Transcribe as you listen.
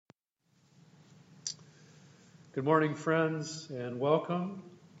Good morning, friends, and welcome.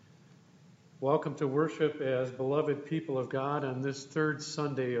 Welcome to worship as beloved people of God on this third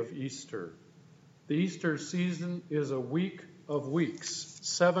Sunday of Easter. The Easter season is a week of weeks,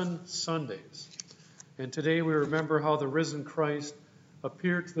 7 Sundays. And today we remember how the risen Christ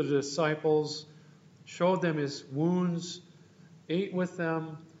appeared to the disciples, showed them his wounds, ate with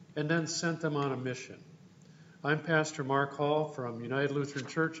them, and then sent them on a mission. I'm Pastor Mark Hall from United Lutheran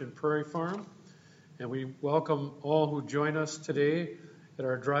Church in Prairie Farm. And we welcome all who join us today at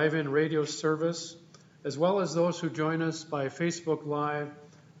our drive-in radio service, as well as those who join us by Facebook Live,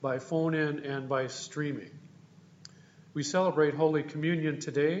 by phone-in, and by streaming. We celebrate Holy Communion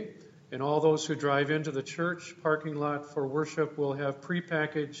today, and all those who drive into the church parking lot for worship will have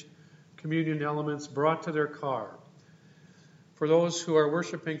prepackaged communion elements brought to their car. For those who are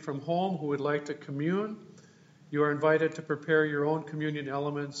worshiping from home who would like to commune, you are invited to prepare your own communion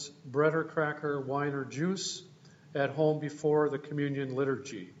elements, bread or cracker, wine or juice, at home before the communion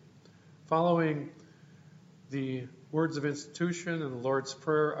liturgy. Following the words of institution and the Lord's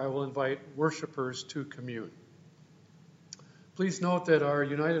Prayer, I will invite worshipers to commune. Please note that our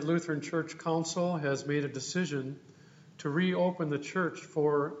United Lutheran Church Council has made a decision to reopen the church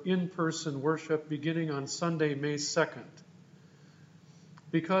for in-person worship beginning on Sunday, May 2nd.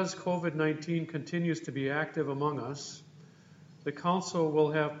 Because COVID-19 continues to be active among us, the Council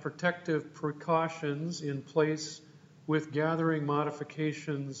will have protective precautions in place with gathering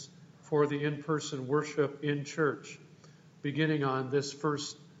modifications for the in-person worship in church, beginning on this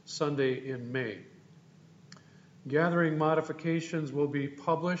first Sunday in May. Gathering modifications will be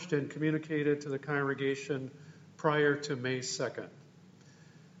published and communicated to the congregation prior to May 2nd.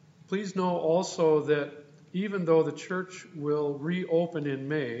 Please know also that even though the church will reopen in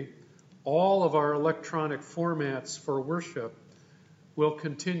May, all of our electronic formats for worship will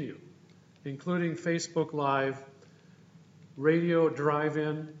continue, including Facebook Live, radio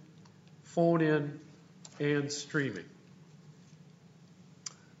drive-in, phone-in, and streaming.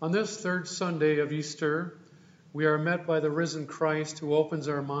 On this third Sunday of Easter, we are met by the risen Christ who opens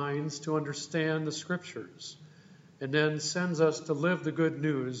our minds to understand the Scriptures and then sends us to live the good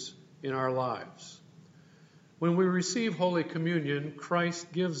news in our lives. When we receive Holy Communion,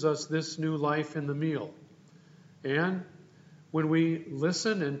 Christ gives us this new life in the meal. And when we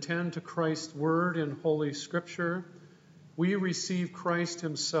listen and tend to Christ's word in Holy Scripture, we receive Christ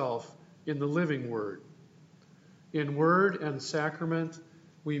himself in the living word. In word and sacrament,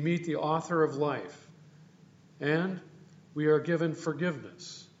 we meet the author of life, and we are given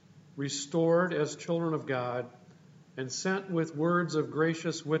forgiveness, restored as children of God, and sent with words of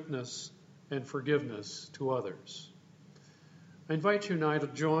gracious witness and forgiveness to others. I invite you now to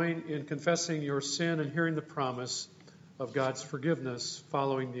join in confessing your sin and hearing the promise of God's forgiveness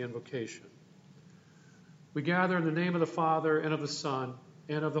following the invocation. We gather in the name of the Father, and of the Son,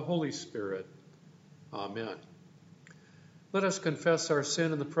 and of the Holy Spirit. Amen. Let us confess our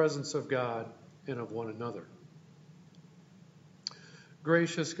sin in the presence of God and of one another.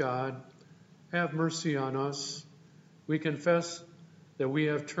 Gracious God, have mercy on us. We confess that we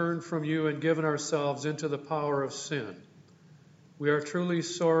have turned from you and given ourselves into the power of sin. We are truly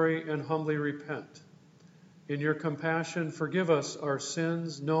sorry and humbly repent. In your compassion, forgive us our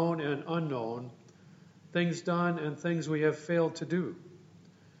sins, known and unknown, things done and things we have failed to do.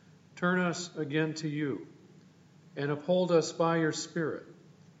 Turn us again to you and uphold us by your Spirit,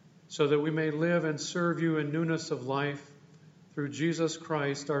 so that we may live and serve you in newness of life through Jesus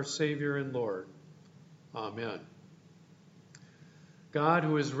Christ, our Savior and Lord. Amen. God,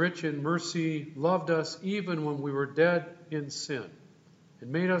 who is rich in mercy, loved us even when we were dead in sin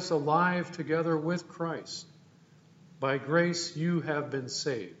and made us alive together with Christ. By grace you have been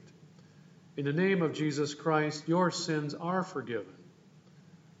saved. In the name of Jesus Christ, your sins are forgiven.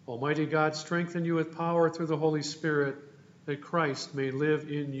 Almighty God, strengthen you with power through the Holy Spirit, that Christ may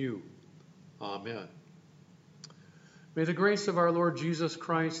live in you. Amen. May the grace of our Lord Jesus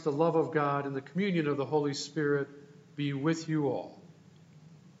Christ, the love of God, and the communion of the Holy Spirit be with you all.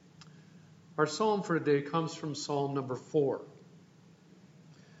 Our psalm for today comes from Psalm number 4.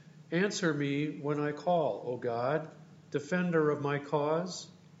 Answer me when I call, O God, defender of my cause.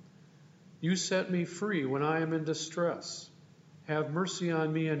 You set me free when I am in distress. Have mercy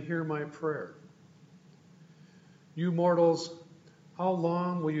on me and hear my prayer. You mortals, how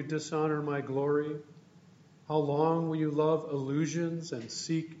long will you dishonor my glory? How long will you love illusions and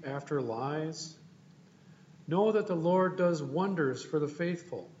seek after lies? Know that the Lord does wonders for the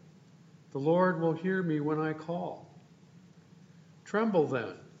faithful. The Lord will hear me when I call. Tremble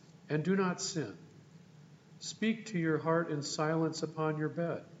then, and do not sin. Speak to your heart in silence upon your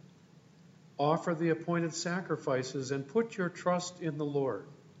bed. Offer the appointed sacrifices and put your trust in the Lord.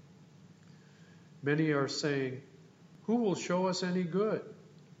 Many are saying, who will show us any good?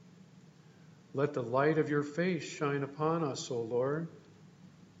 Let the light of your face shine upon us, O Lord.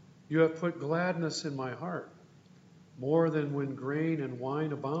 You have put gladness in my heart, more than when grain and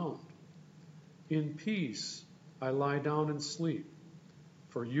wine abound. In peace I lie down and sleep.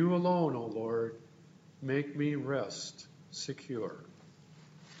 For you alone, O Lord, make me rest secure.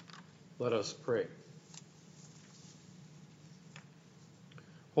 Let us pray.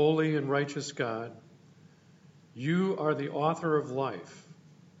 Holy and righteous God, you are the author of life,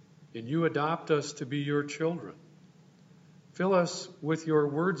 and you adopt us to be your children. Fill us with your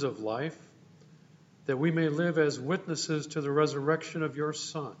words of life, that we may live as witnesses to the resurrection of your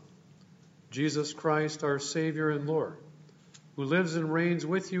Son, Jesus Christ, our Savior and Lord, who lives and reigns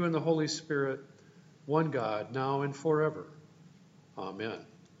with you in the Holy Spirit, one God, now and forever. Amen.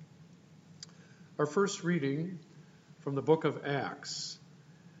 Our first reading from the book of Acts.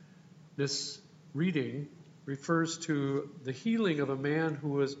 This reading refers to the healing of a man who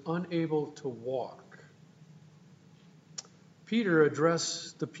was unable to walk. Peter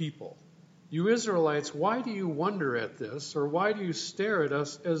addressed the people. You Israelites, why do you wonder at this, or why do you stare at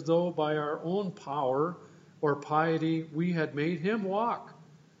us as though by our own power or piety we had made him walk?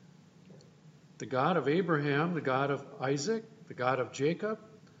 The God of Abraham, the God of Isaac, the God of Jacob,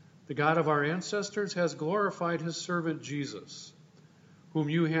 the God of our ancestors has glorified his servant Jesus, whom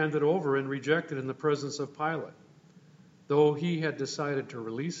you handed over and rejected in the presence of Pilate, though he had decided to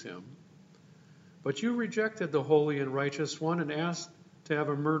release him. But you rejected the holy and righteous one and asked to have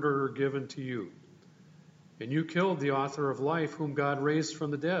a murderer given to you. And you killed the author of life, whom God raised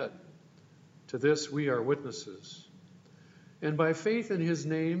from the dead. To this we are witnesses. And by faith in his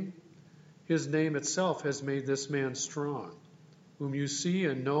name itself has made this man strong, whom you see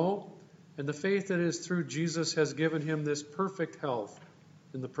and know, and the faith that is through Jesus has given him this perfect health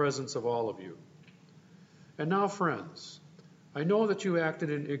in the presence of all of you. And now, friends, I know that you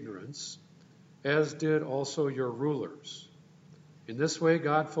acted in ignorance, as did also your rulers. In this way,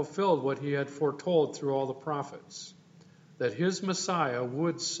 God fulfilled what he had foretold through all the prophets, that his Messiah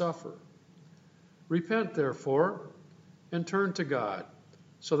would suffer. Repent, therefore, and turn to God,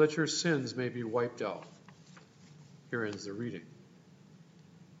 so that your sins may be wiped out. Here ends the reading.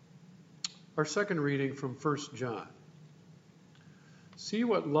 Our second reading from 1 John. See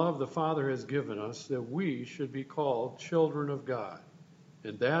what love the Father has given us, that we should be called children of God,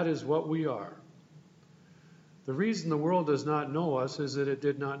 and that is what we are. The reason the world does not know us is that it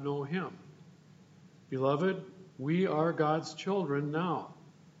did not know him. Beloved, we are God's children now.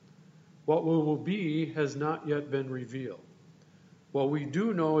 What we will be has not yet been revealed. What we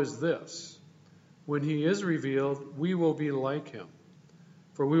do know is this: when he is revealed, we will be like him,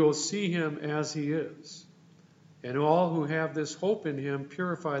 for we will see him as he is. And all who have this hope in him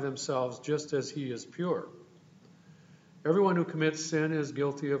purify themselves just as he is pure. Everyone who commits sin is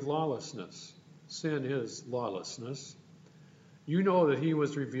guilty of lawlessness. Sin is lawlessness. You know that he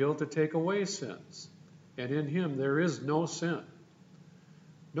was revealed to take away sins, and in him there is no sin.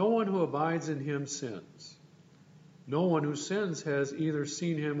 No one who abides in him sins. No one who sins has either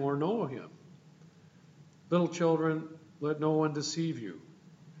seen him or know him. Little children, let no one deceive you.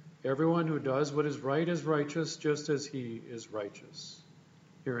 Everyone who does what is right is righteous, just as he is righteous.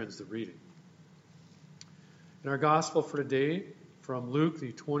 Here ends the reading. In our gospel for today, from Luke,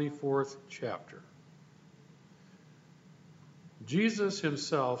 the 24th chapter. Jesus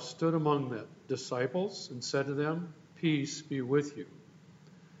himself stood among the disciples and said to them, "Peace be with you."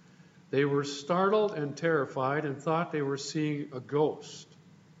 They were startled and terrified and thought they were seeing a ghost.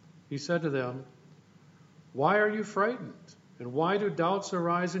 He said to them, "Why are you frightened? And why do doubts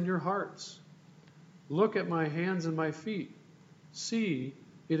arise in your hearts? Look at my hands and my feet. See,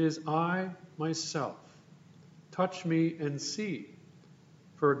 it is I myself. Touch me and see.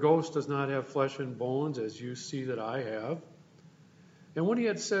 For a ghost does not have flesh and bones, as you see that I have." And when he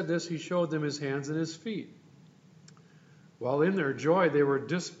had said this, he showed them his hands and his feet. While in their joy they were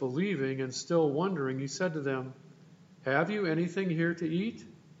disbelieving and still wondering, he said to them, "Have you anything here to eat?"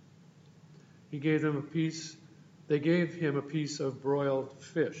 They gave him a piece of broiled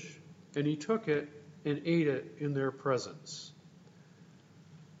fish, and he took it and ate it in their presence.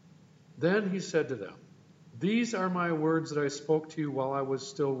 Then he said to them, "These are my words that I spoke to you while I was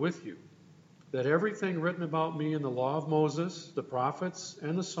still with you, that everything written about me in the law of Moses, the prophets,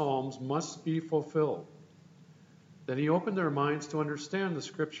 and the Psalms must be fulfilled." Then he opened their minds to understand the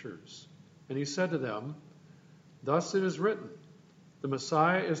Scriptures, and he said to them, "Thus it is written, the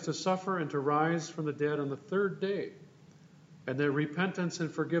Messiah is to suffer and to rise from the dead on the third day, and that repentance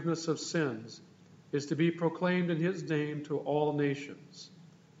and forgiveness of sins is to be proclaimed in his name to all nations,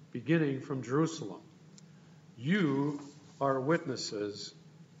 beginning from Jerusalem. You are witnesses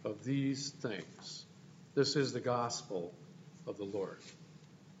of these things. This is the gospel of the Lord.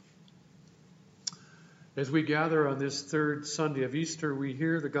 As we gather on this third Sunday of Easter, we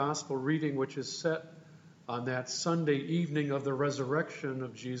hear the gospel reading which is set on that Sunday evening of the resurrection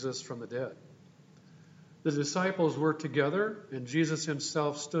of Jesus from the dead. The disciples were together, and Jesus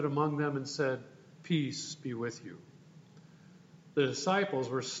himself stood among them and said, "Peace be with you." The disciples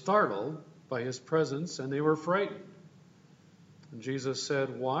were startled by his presence, and they were frightened. And Jesus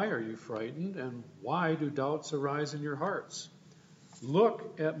said, "Why are you frightened, and why do doubts arise in your hearts?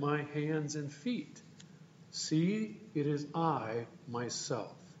 Look at my hands and feet. See, it is I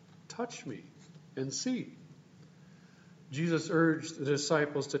myself. Touch me and see." Jesus urged the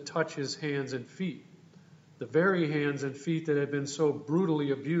disciples to touch his hands and feet, the very hands and feet that had been so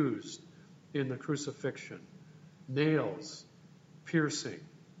brutally abused in the crucifixion. Nails piercing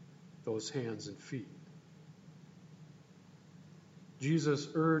those hands and feet. Jesus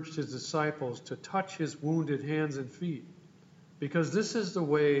urged his disciples to touch his wounded hands and feet, because this is the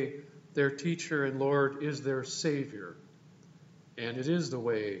way their teacher and Lord is their Savior, and it is the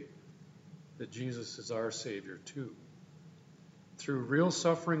way that Jesus is our Savior too, through real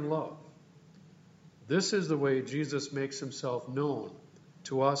suffering love. This is the way Jesus makes himself known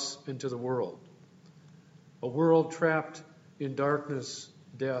to us and to the world, a world trapped in darkness,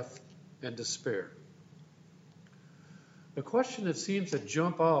 death, and despair. The question that seems to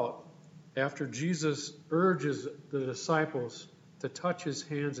jump out after Jesus urges the disciples to touch his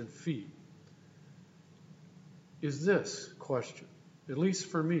hands and feet is this question, at least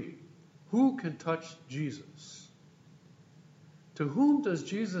for me: who can touch Jesus? To whom does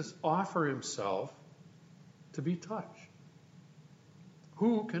Jesus offer himself to be touched?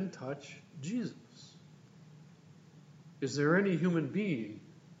 Who can touch Jesus? Is there any human being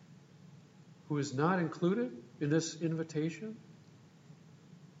who is not included in this invitation?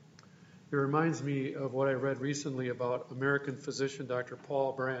 It reminds me of what I read recently about American physician Dr.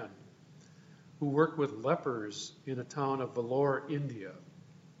 Paul Brand, who worked with lepers in a town of Vellore, India.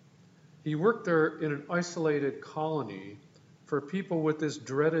 He worked there in an isolated colony for people with this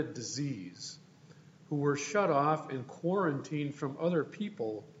dreaded disease, who were shut off and quarantined from other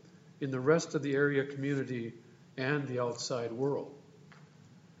people in the rest of the area community and the outside world.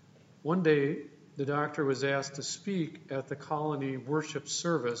 One day, the doctor was asked to speak at the colony worship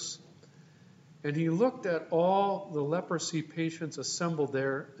service, and he looked at all the leprosy patients assembled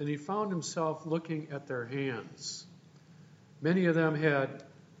there, and he found himself looking at their hands. Many of them had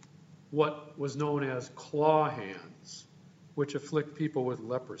what was known as claw hands, which afflict people with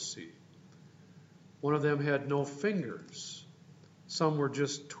leprosy. One of them had no fingers. Some were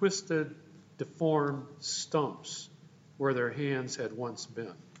just twisted, deformed stumps where their hands had once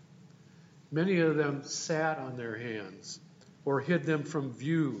been. Many of them sat on their hands or hid them from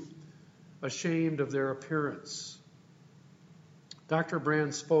view, ashamed of their appearance. Dr.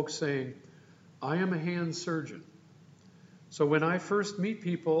 Brand spoke saying, "I am a hand surgeon. So when I first meet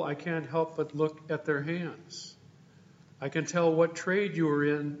people, I can't help but look at their hands. I can tell what trade you are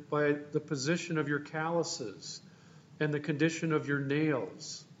in by the position of your calluses and the condition of your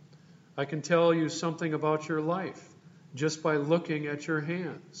nails. I can tell you something about your life just by looking at your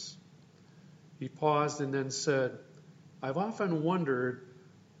hands." He paused and then said, "I've often wondered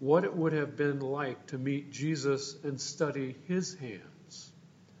what it would have been like to meet Jesus and study his hands.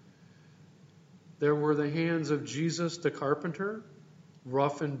 There were the hands of Jesus the carpenter,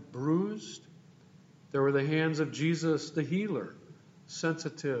 rough and bruised. There were the hands of Jesus the healer,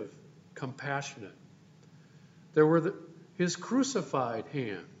 sensitive, compassionate. There were his crucified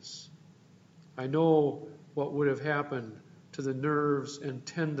hands. I know what would have happened to the nerves and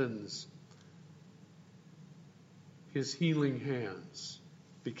tendons. His healing hands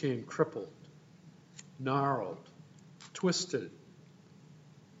became crippled, gnarled, twisted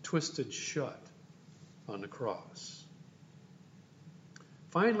shut on the cross.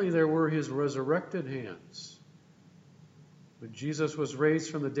 Finally, there were his resurrected hands. When Jesus was raised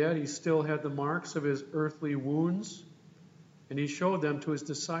from the dead, he still had the marks of his earthly wounds, and he showed them to his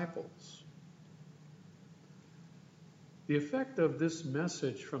disciples. The effect of this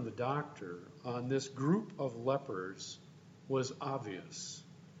message from the doctor on this group of lepers was obvious.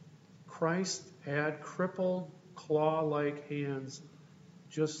 Christ had crippled, claw-like hands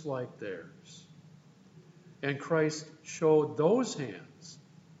just like theirs. And Christ showed those hands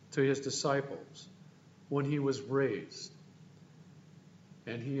to his disciples when he was raised.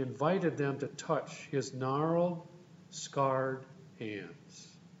 And he invited them to touch his gnarled, scarred hands.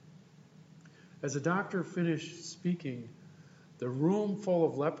 As the doctor finished speaking, the room full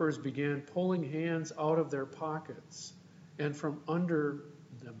of lepers began pulling hands out of their pockets and from under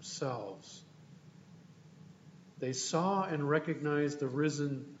themselves. They saw and recognized the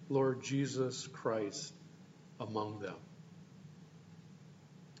risen Lord Jesus Christ among them.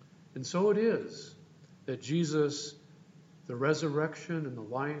 And so it is that Jesus, the resurrection and the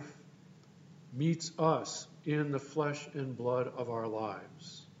life, meets us in the flesh and blood of our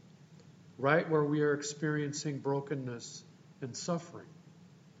lives, right where we are experiencing brokenness and suffering,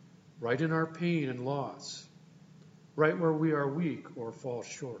 right in our pain and loss, right where we are weak or fall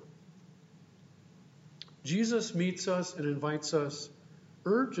short. Jesus meets us and invites us,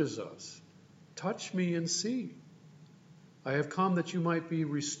 urges us, touch me and see. I have come that you might be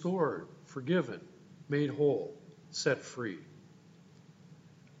restored, forgiven, made whole, set free.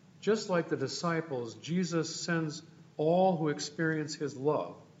 Just like the disciples, Jesus sends all who experience his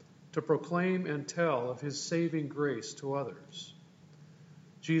love to proclaim and tell of his saving grace to others.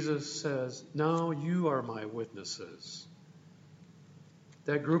 Jesus says, now you are my witnesses.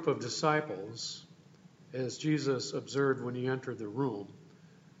 That group of disciples, as Jesus observed when he entered the room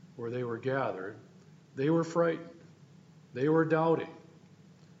where they were gathered, they were frightened. They were doubting,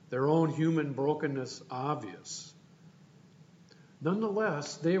 their own human brokenness obvious.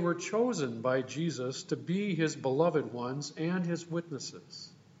 Nonetheless, they were chosen by Jesus to be his beloved ones and his witnesses.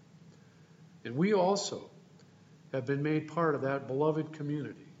 And we also have been made part of that beloved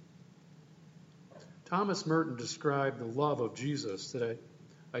community. Thomas Merton described the love of Jesus that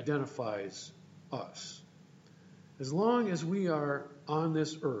identifies us. As long as we are on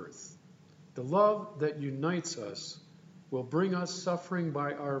this earth, the love that unites us will bring us suffering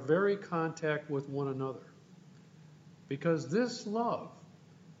by our very contact with one another. Because this love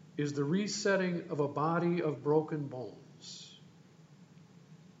is the resetting of a body of broken bones.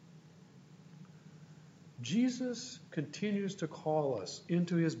 Jesus continues to call us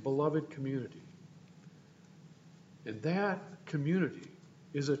into his beloved community. And that community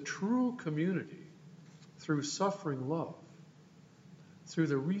is a true community through suffering love, through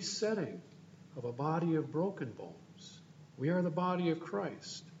the resetting of a body of broken bones. We are the body of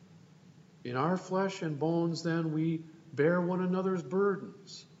Christ. In our flesh and bones, then, we bear one another's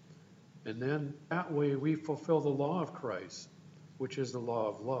burdens. And then that way we fulfill the law of Christ, which is the law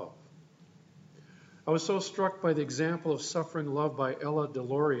of love. I was so struck by the example of suffering love by Ella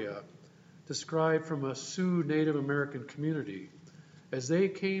Deloria, described from a Sioux Native American community, as they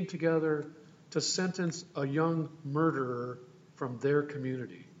came together to sentence a young murderer from their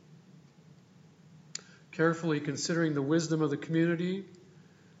community. Carefully considering the wisdom of the community,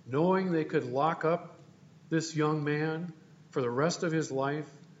 knowing they could lock up this young man for the rest of his life,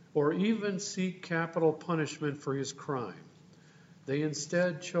 or even seek capital punishment for his crime, they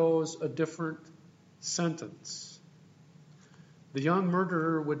instead chose a different sentence. The young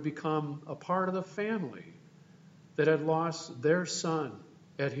murderer would become a part of the family that had lost their son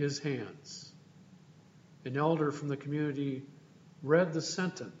at his hands. An elder from the community read the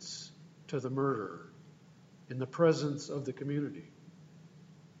sentence to the murderer in the presence of the community.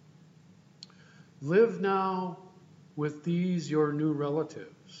 Live now with these your new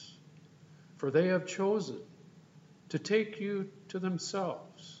relatives, for they have chosen to take you to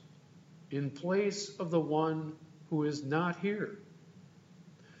themselves in place of the one who is not here.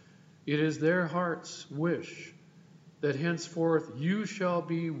 It is their heart's wish that henceforth you shall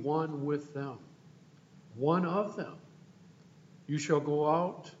be one with them, one of them. You shall go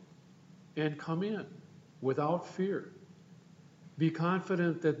out and come in without fear. Be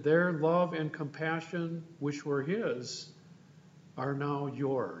confident that their love and compassion, which were his, are now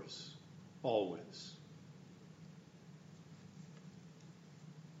yours always.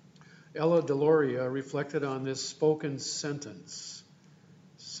 Ella Deloria reflected on this spoken sentence,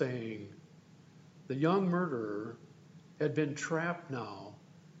 saying, the young murderer had been trapped now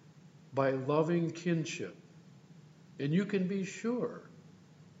by loving kinship, and you can be sure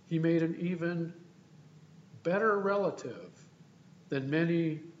he made an even better relative than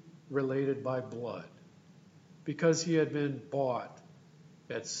many related by blood, because he had been bought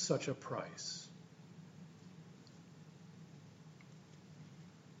at such a price.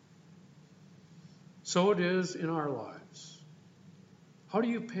 So it is in our lives. How do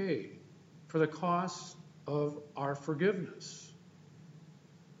you pay for the cost of our forgiveness?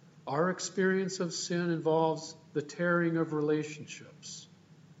 Our experience of sin involves the tearing of relationships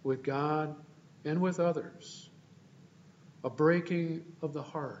with God and with others, a breaking of the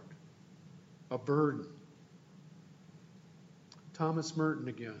heart, a burden. Thomas Merton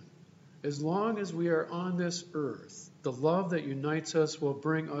again. As long as we are on this earth, the love that unites us will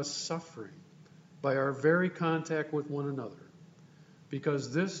bring us suffering by our very contact with one another,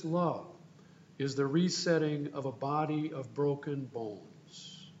 because this love is the resetting of a body of broken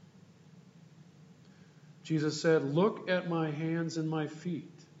bones. Jesus said, "Look at my hands and my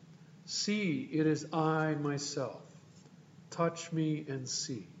feet. See, it is I myself. Touch me and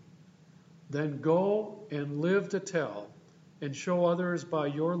see. Then go and live to tell and show others by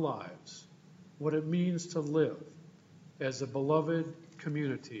your lives what it means to live as a beloved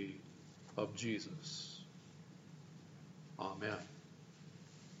community of Jesus." Amen.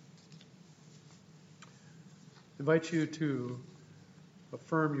 I invite you to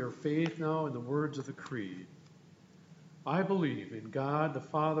affirm your faith now in the words of the Creed. I believe in God, the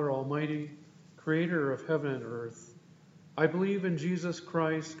Father Almighty, creator of heaven and earth. I believe in Jesus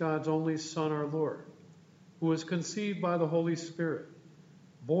Christ, God's only Son, our Lord, who was conceived by the Holy Spirit,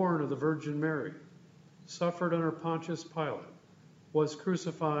 born of the Virgin Mary, suffered under Pontius Pilate, was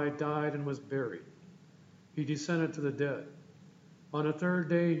crucified, died, and was buried. He descended to the dead. On the third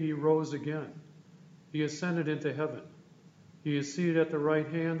day he rose again. He ascended into heaven. He is seated at the right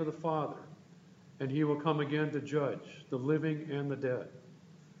hand of the Father, and he will come again to judge the living and the dead.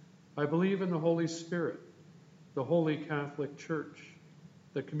 I believe in the Holy Spirit, the Holy Catholic Church,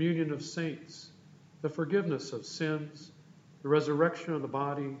 the communion of saints, the forgiveness of sins, the resurrection of the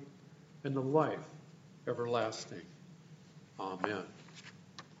body, and the life everlasting. Amen.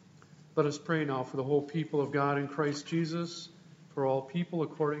 Let us pray now for the whole people of God in Christ Jesus, for all people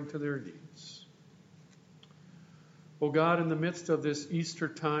according to their needs. O God, in the midst of this Easter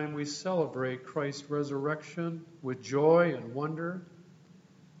time, we celebrate Christ's resurrection with joy and wonder.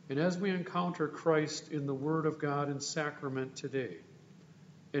 And as we encounter Christ in the Word of God in sacrament today,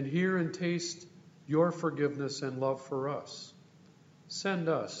 and hear and taste your forgiveness and love for us, send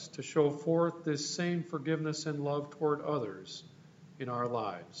us to show forth this same forgiveness and love toward others in our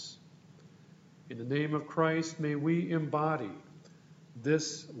lives. In the name of Christ, may we embody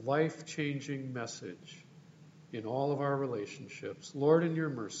this life-changing message in all of our relationships. Lord, in your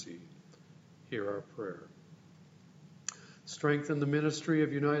mercy, hear our prayer. Strengthen the ministry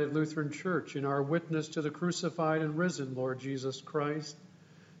of United Lutheran Church in our witness to the crucified and risen Lord Jesus Christ.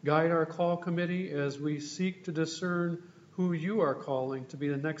 Guide our call committee as we seek to discern who you are calling to be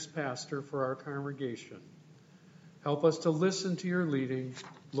the next pastor for our congregation. Help us to listen to your leading.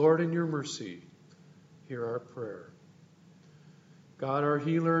 Lord, in your mercy, hear our prayer. God, our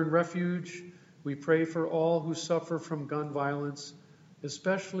healer and refuge, we pray for all who suffer from gun violence,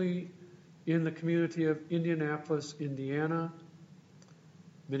 especially in the community of Indianapolis, Indiana,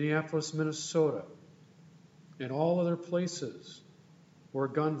 Minneapolis, Minnesota, and all other places where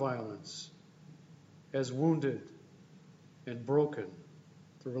gun violence has wounded and broken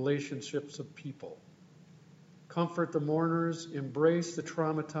the relationships of people. Comfort the mourners, embrace the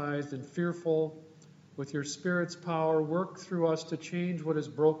traumatized and fearful. With your Spirit's power, work through us to change what is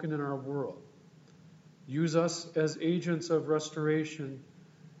broken in our world. Use us as agents of restoration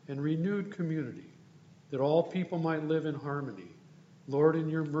and renewed community, that all people might live in harmony. Lord, in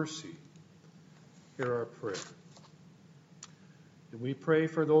your mercy, hear our prayer. And we pray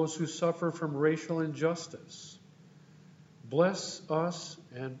for those who suffer from racial injustice. Bless us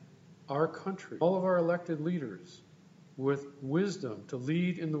and our country, all of our elected leaders, with wisdom to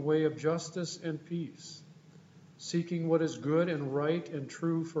lead in the way of justice and peace, seeking what is good and right and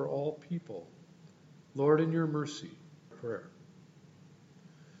true for all people. Lord, in your mercy, prayer.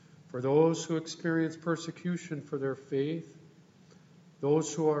 For those who experience persecution for their faith,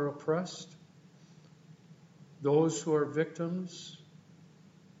 those who are oppressed, those who are victims,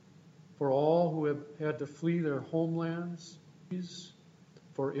 for all who have had to flee their homelands,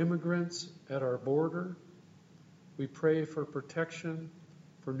 for immigrants at our border, we pray for protection,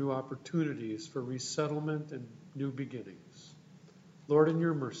 for new opportunities, for resettlement and new beginnings. Lord, in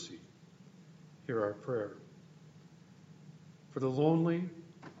your mercy, hear our prayer. For the lonely,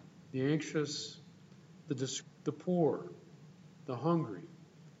 the anxious, the poor, the hungry,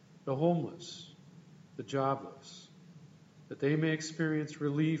 the homeless, the jobless, that they may experience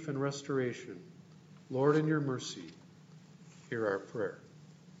relief and restoration. Lord, in your mercy, hear our prayer.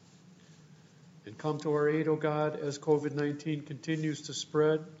 And come to our aid, O God, as COVID-19 continues to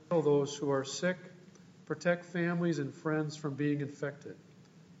spread. Heal those who are sick, protect families and friends from being infected,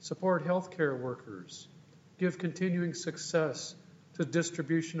 support healthcare workers, give continuing success to the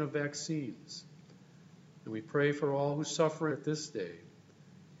distribution of vaccines. And we pray for all who suffer at this day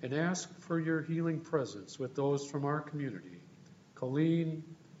and ask for your healing presence with those from our community: Colleen,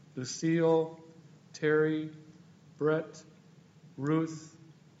 Lucille, Terry, Brett, Ruth,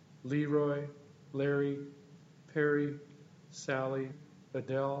 Leroy, Larry, Perry, Sally,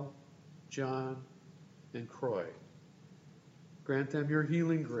 Adele, John, and Croy. Grant them your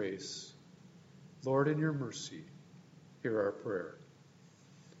healing grace. Lord, in your mercy, hear our prayer.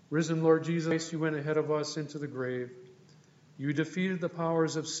 Risen Lord Jesus, you went ahead of us into the grave. You defeated the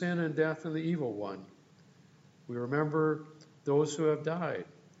powers of sin and death and the evil one. We remember those who have died,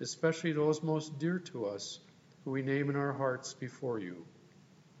 especially those most dear to us, who we name in our hearts before you.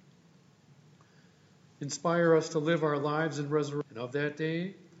 Inspire us to live our lives in resurrection. And of that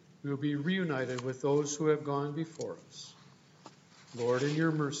day, we will be reunited with those who have gone before us. Lord, in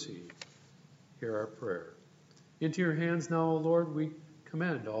your mercy, hear our prayer. Into your hands now, O Lord, we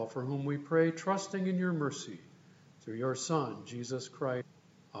commend all for whom we pray, trusting in your mercy. Through your Son, Jesus Christ.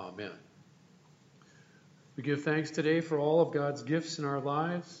 Amen. We give thanks today for all of God's gifts in our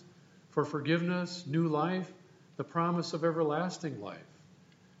lives, for forgiveness, new life, the promise of everlasting life.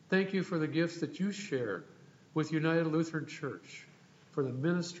 Thank you for the gifts that you shared with United Lutheran Church, for the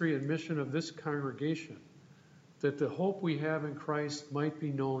ministry and mission of this congregation, that the hope we have in Christ might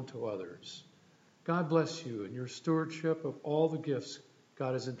be known to others. God bless you in your stewardship of all the gifts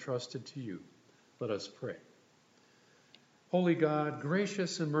God has entrusted to you. Let us pray. Holy God,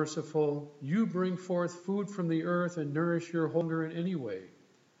 gracious and merciful, you bring forth food from the earth and nourish your hunger in any way,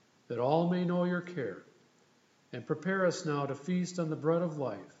 that all may know your care. And prepare us now to feast on the bread of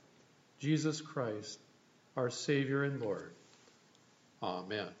life, Jesus Christ, our Savior and Lord.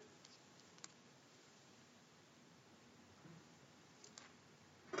 Amen.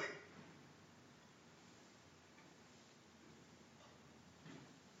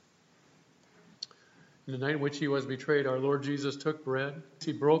 In the night in which he was betrayed, our Lord Jesus took bread.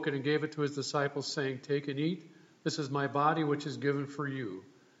 He broke it and gave it to his disciples, saying, "Take and eat. This is my body, which is given for you.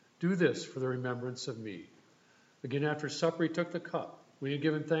 Do this for the remembrance of me." Again, after supper, he took the cup. When he had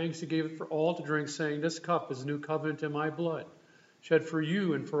given thanks, he gave it for all to drink, saying, "This cup is a new covenant in my blood, shed for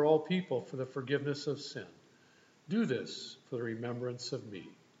you and for all people for the forgiveness of sin. Do this for the remembrance of me."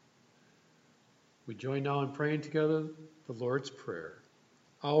 We join now in praying together the Lord's Prayer.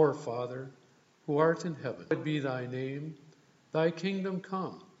 Our Father, who art in heaven, hallowed be thy name. Thy kingdom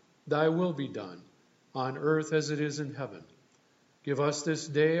come, thy will be done, on earth as it is in heaven. Give us this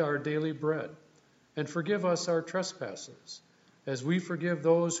day our daily bread, and forgive us our trespasses, as we forgive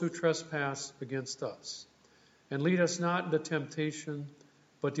those who trespass against us. And lead us not into temptation,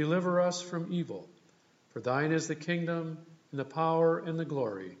 but deliver us from evil. For thine is the kingdom, and the power, and the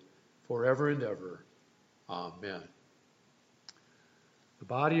glory, forever and ever. Amen. The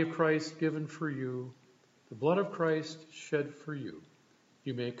body of Christ given for you, the blood of Christ shed for you.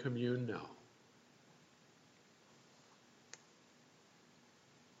 You may commune now.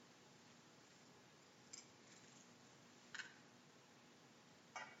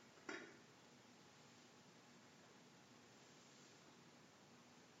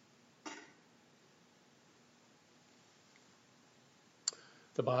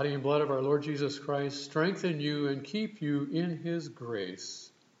 The body and blood of our Lord Jesus Christ strengthen you and keep you in his grace.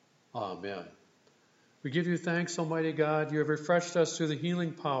 Amen. We give you thanks, Almighty God. You have refreshed us through the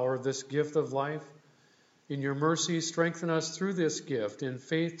healing power of this gift of life. In your mercy, strengthen us through this gift in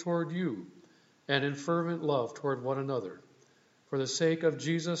faith toward you and in fervent love toward one another. For the sake of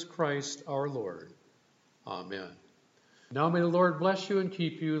Jesus Christ our Lord. Amen. Now may the Lord bless you and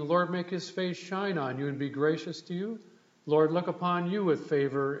keep you. The Lord make his face shine on you and be gracious to you. Lord, look upon you with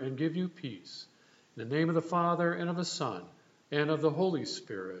favor and give you peace. In the name of the Father, and of the Son, and of the Holy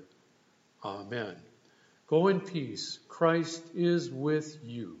Spirit. Amen. Go in peace. Christ is with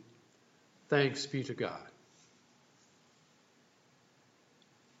you. Thanks be to God.